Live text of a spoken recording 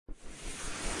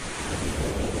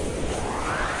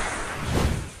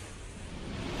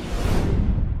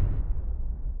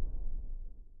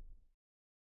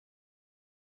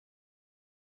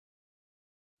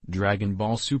Dragon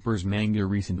Ball Super's manga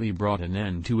recently brought an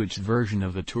end to its version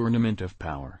of the Tournament of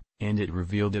Power, and it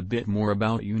revealed a bit more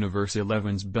about Universe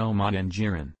 11's Belmod and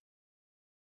Jiren.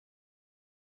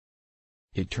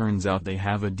 It turns out they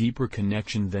have a deeper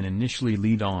connection than initially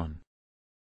lead on.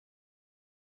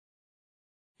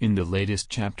 In the latest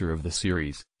chapter of the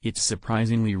series, it's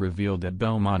surprisingly revealed that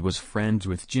Belmod was friends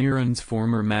with Jiren's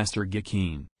former master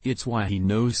Gakeen. It's why he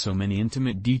knows so many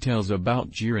intimate details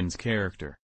about Jiren's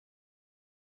character.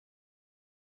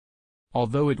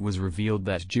 Although it was revealed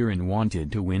that Jiren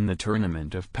wanted to win the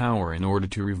Tournament of Power in order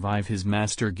to revive his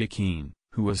master Gakeen,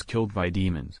 who was killed by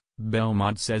demons,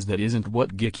 Belmod says that isn't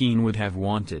what Gakeen would have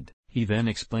wanted. He then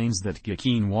explains that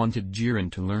Gakeen wanted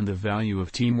Jiren to learn the value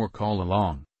of teamwork all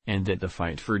along, and that the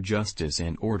fight for justice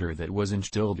and order that was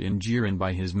instilled in Jiren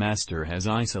by his master has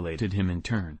isolated him in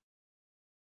turn.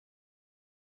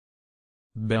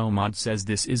 Belmod says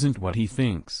this isn't what he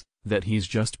thinks, that he's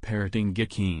just parroting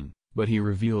Gakeen, but he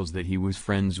reveals that he was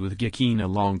friends with Gakeen a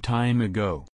long time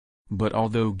ago. But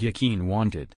although Gakeen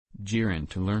wanted Jiren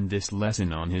to learn this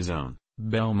lesson on his own,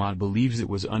 Belmod believes it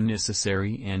was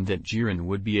unnecessary and that Jiren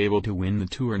would be able to win the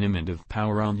Tournament of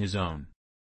Power on his own.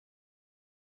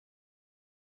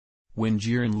 When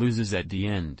Jiren loses at the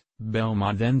end,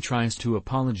 Belmod then tries to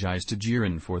apologize to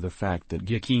Jiren for the fact that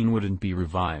Gakeen wouldn't be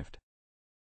revived.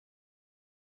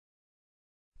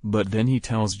 But then he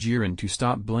tells Jiren to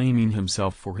stop blaming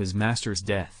himself for his master's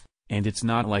death, and it's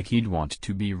not like he'd want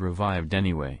to be revived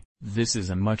anyway. This is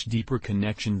a much deeper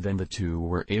connection than the two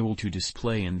were able to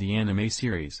display in the anime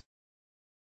series.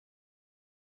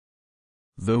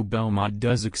 Though Belmod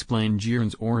does explain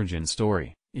Jiren's origin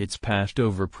story, it's passed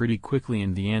over pretty quickly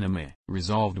in the anime.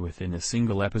 Resolved within a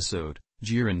single episode,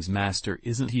 Jiren's master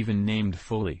isn't even named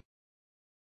fully.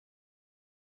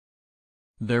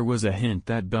 There was a hint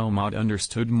that Belmod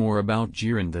understood more about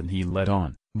Jiren than he let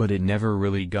on, but it never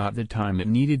really got the time it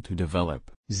needed to develop.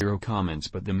 Zero comments,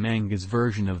 but the manga's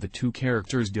version of the two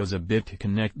characters does a bit to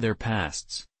connect their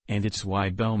pasts, and it's why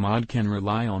Belmod can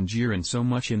rely on Jiren so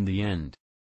much in the end.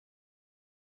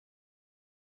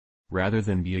 Rather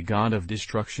than be a god of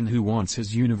destruction who wants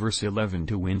his Universe 11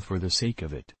 to win for the sake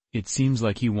of it, it seems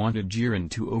like he wanted Jiren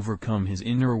to overcome his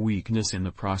inner weakness in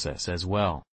the process as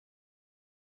well.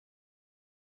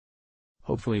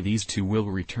 Hopefully these two will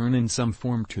return in some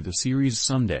form to the series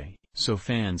someday, so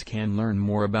fans can learn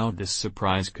more about this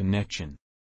surprise connection.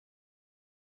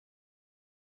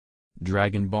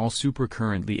 Dragon Ball Super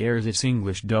currently airs its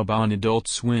English dub on Adult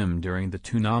Swim during the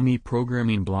Toonami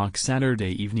programming block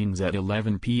Saturday evenings at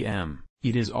 11 p.m.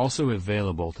 It is also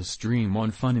available to stream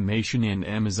on Funimation and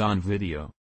Amazon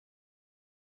Video.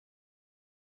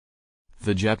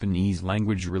 The Japanese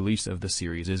language release of the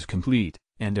series is complete,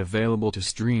 and available to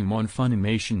stream on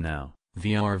Funimation Now,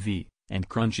 VRV, and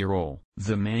Crunchyroll.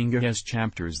 The manga has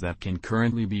chapters that can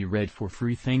currently be read for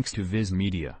free thanks to Viz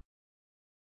Media.